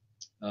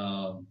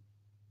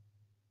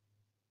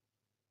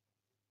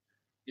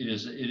it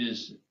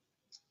is,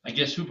 I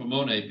guess,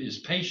 hupomone is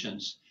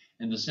patience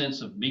in the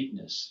sense of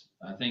meekness.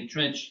 I think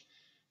Trench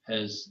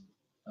has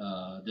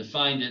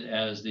defined it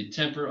as the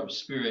temper of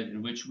spirit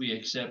in which we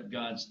accept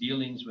God's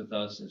dealings with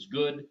us as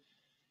good,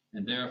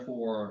 and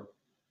therefore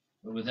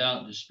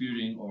without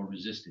disputing or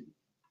resisting.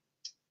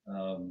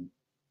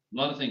 A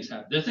lot of things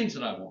happen. There are things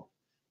that I want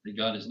that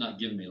God has not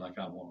given me like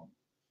I want them.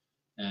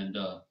 And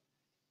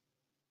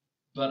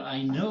but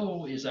I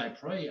know as I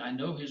pray, I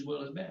know His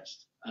will is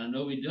best. I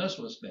know He does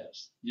what's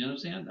best. You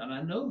understand? And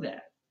I know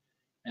that.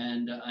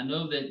 And I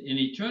know that in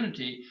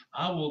eternity,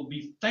 I will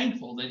be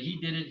thankful that He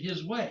did it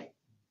His way.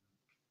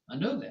 I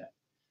know that.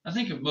 I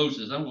think of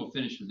Moses. I'm going to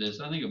finish with this.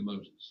 I think of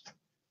Moses.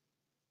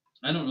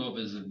 I don't know if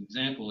there's an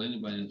example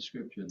anybody in the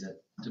Scripture that,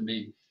 to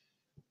me,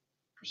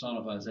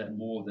 personifies that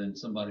more than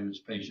somebody who's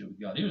patient with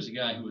God. He was a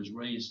guy who was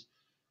raised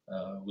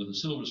with a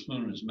silver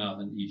spoon in his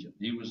mouth in Egypt.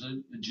 He was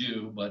a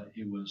Jew, but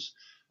he was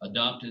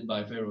adopted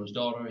by Pharaoh's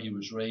daughter. He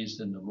was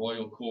raised in the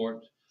royal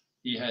court.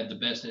 He had the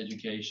best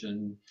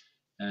education,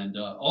 and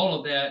all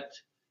of that.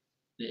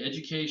 The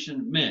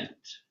education meant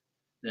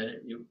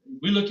that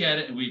we look at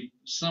it and we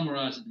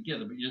summarize it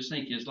together, but you just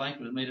think his life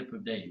was made up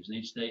of days. And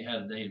each day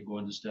had a day of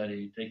going to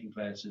study, taking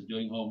classes,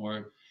 doing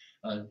homework,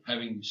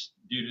 having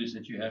duties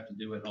that you have to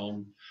do at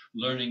home,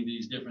 learning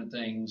these different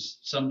things.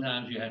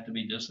 Sometimes you have to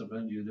be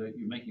disciplined. You're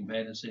making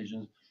bad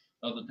decisions.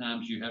 Other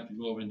times you have to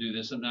go over and do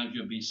this. Sometimes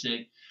you'll be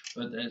sick.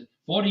 But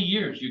 40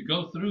 years, you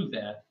go through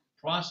that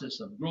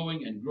process of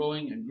growing and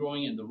growing and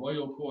growing in the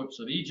royal courts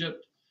of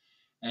Egypt.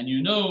 And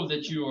you know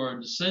that you are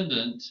a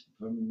descendant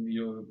from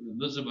your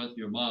Elizabeth,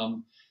 your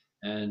mom,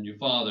 and your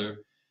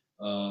father,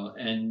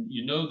 and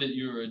you know that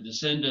you're a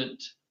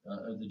descendant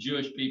of the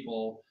Jewish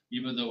people,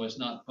 even though it's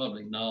not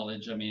public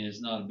knowledge. I mean,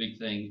 it's not a big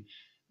thing,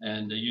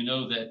 and you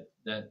know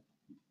that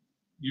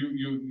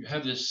you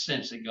have this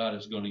sense that God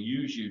is going to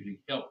use you to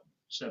help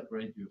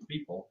separate your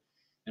people,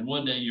 and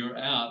one day you're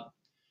out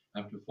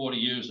after 40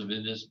 years of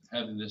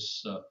having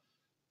this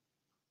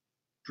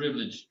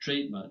privileged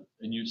treatment,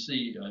 and you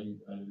see an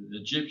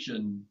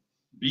Egyptian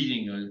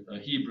beating a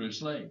Hebrew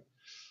slave,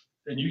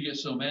 and you get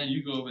so mad,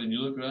 you go over and you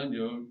look around,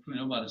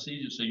 nobody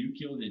sees you, so you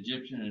kill the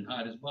Egyptian and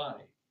hide his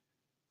body.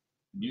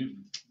 And you're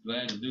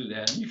glad to do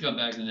that, and you come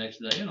back the next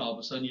day, and all of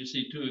a sudden you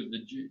see two of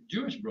the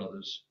Jewish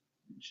brothers,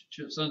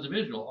 sons of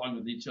Israel,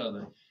 arguing with each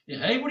other.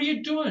 Hey, what are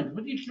you doing?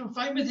 What are you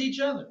fighting with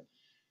each other?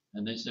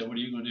 And they said, what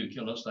are you going to do?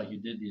 Kill us like you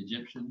did the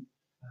Egyptian?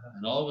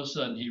 And all of a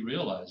sudden he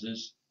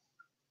realizes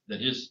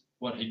that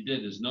what he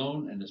did is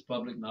known and is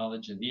public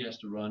knowledge, and he has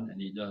to run, and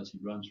he does. He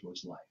runs for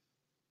his life.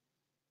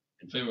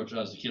 And Pharaoh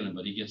tries to kill him,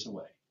 but he gets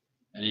away.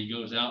 And he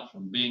goes out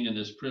from being in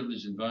this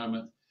privileged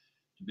environment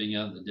to being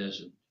out in the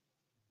desert.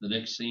 The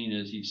next scene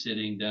is he's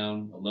sitting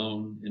down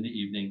alone in the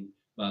evening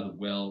by the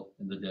well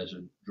in the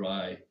desert,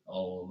 dry,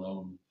 all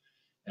alone.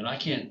 And I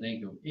can't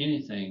think of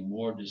anything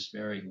more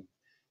despairing,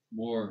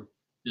 more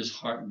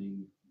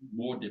disheartening,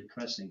 more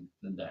depressing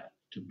than that.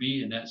 To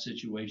be in that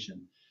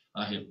situation,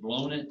 I have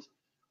blown it.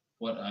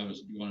 What I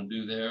was going to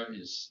do there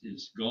is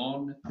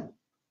gone.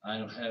 I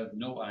have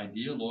no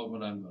idea, Lord,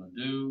 what I'm going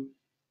to do.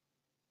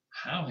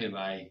 How have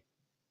I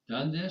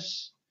done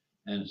this?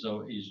 And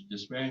so he's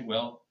despairing.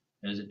 Well,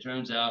 as it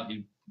turns out,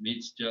 he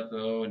meets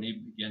Jethro, and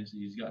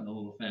he's gotten a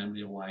little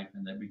family, a wife,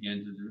 and they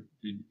begin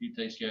he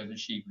takes care of the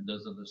sheep and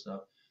does other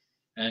stuff.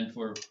 And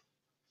for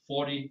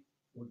 40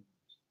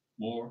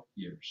 more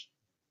years,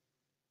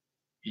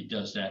 he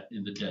does that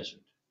in the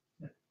desert.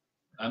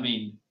 I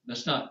mean,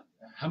 that's not,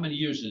 how many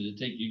years did it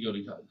take you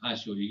to go to high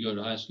school? You go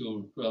to high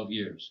school 12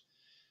 years.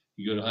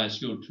 You go to high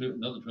school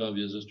another 12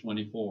 years is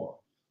 24. All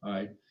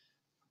right.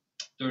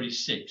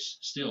 36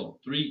 still.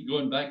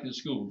 Going back to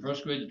school from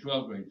first grade to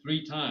 12th grade.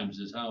 3 times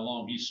is how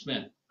long he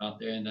spent out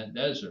there in that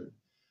desert.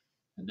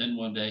 And then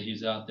one day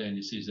he's out there and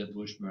he sees that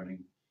bush burning,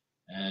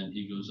 and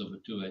he goes over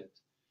to it,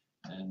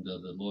 and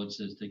the Lord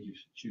says, take your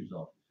shoes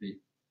off your feet.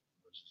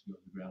 Just go to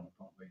the ground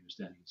upon where you're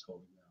standing. It's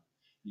holy ground.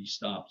 And he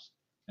stops.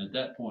 And at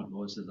that point, the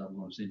Lord says, I'm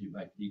going to send you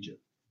back to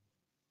Egypt.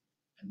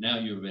 And now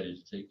you're ready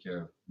to take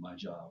care of my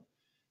job.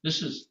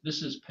 This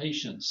is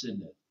patience,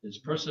 isn't it? It's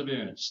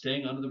perseverance,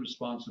 staying under the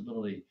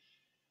responsibility,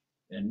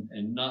 and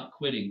not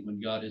quitting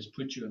when God has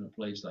put you in a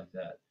place like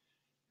that,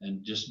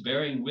 and just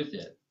bearing with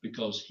it,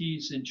 because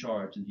he's in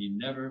charge and he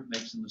never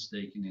makes a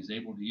mistake, and he's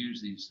able to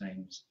use these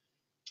things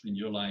in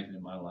your life and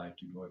in my life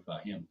to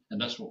glorify him. And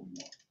that's what we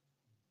want.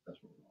 That's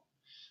what we want.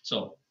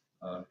 So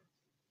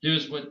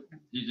here's what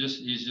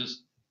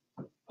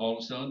Paul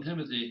is telling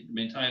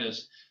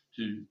Titus,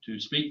 to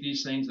speak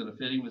these things that are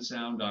fitting with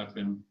sound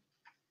doctrine,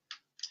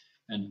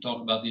 and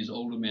talk about these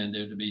older men.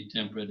 They're to be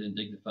temperate and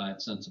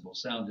dignified, sensible,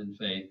 sound in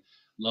faith,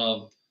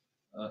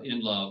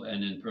 in love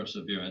and in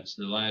perseverance.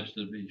 Their lives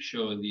to be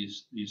showing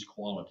these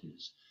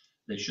qualities.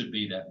 They should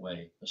be that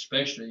way,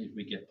 especially if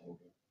we get older.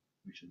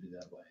 We should be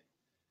that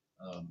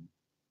way.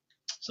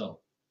 So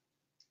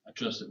I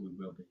trust that we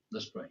will be.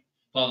 Let's pray.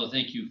 Father,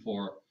 thank you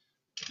for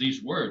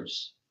these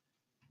words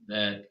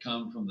that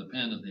come from the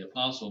pen of the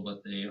apostle,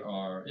 but they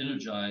are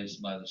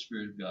energized by the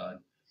Spirit of God.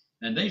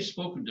 And they've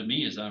spoken to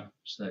me as I've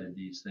studied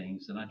these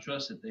things, and I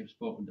trust that they've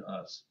spoken to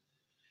us,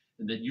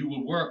 and that you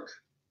will work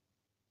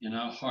in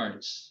our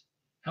hearts.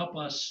 Help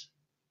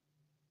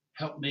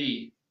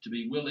me to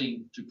be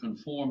willing to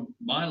conform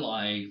my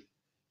life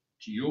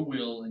to your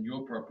will and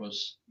your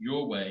purpose,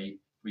 your way,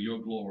 for your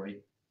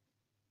glory.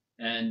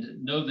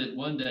 And know that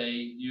one day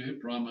you have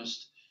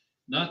promised,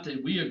 not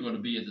that we are going to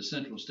be at the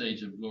central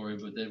stage of glory,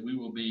 but that we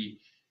will be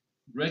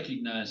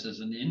recognized as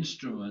an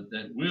instrument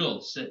that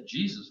will set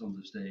Jesus on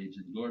the stage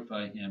and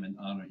glorify him and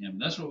honor him.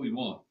 That's what we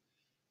want.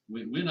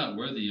 We're not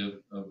worthy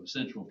of a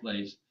central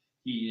place.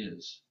 He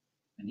is.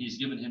 And he's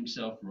given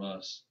himself for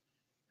us.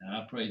 And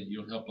I pray that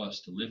you'll help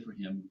us to live for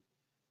him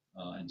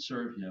and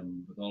serve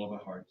him with all of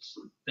our hearts.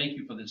 Thank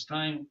you for this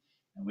time.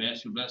 And we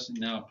ask your blessing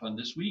now upon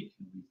this week.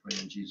 And we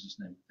pray in Jesus'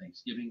 name with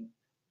thanksgiving.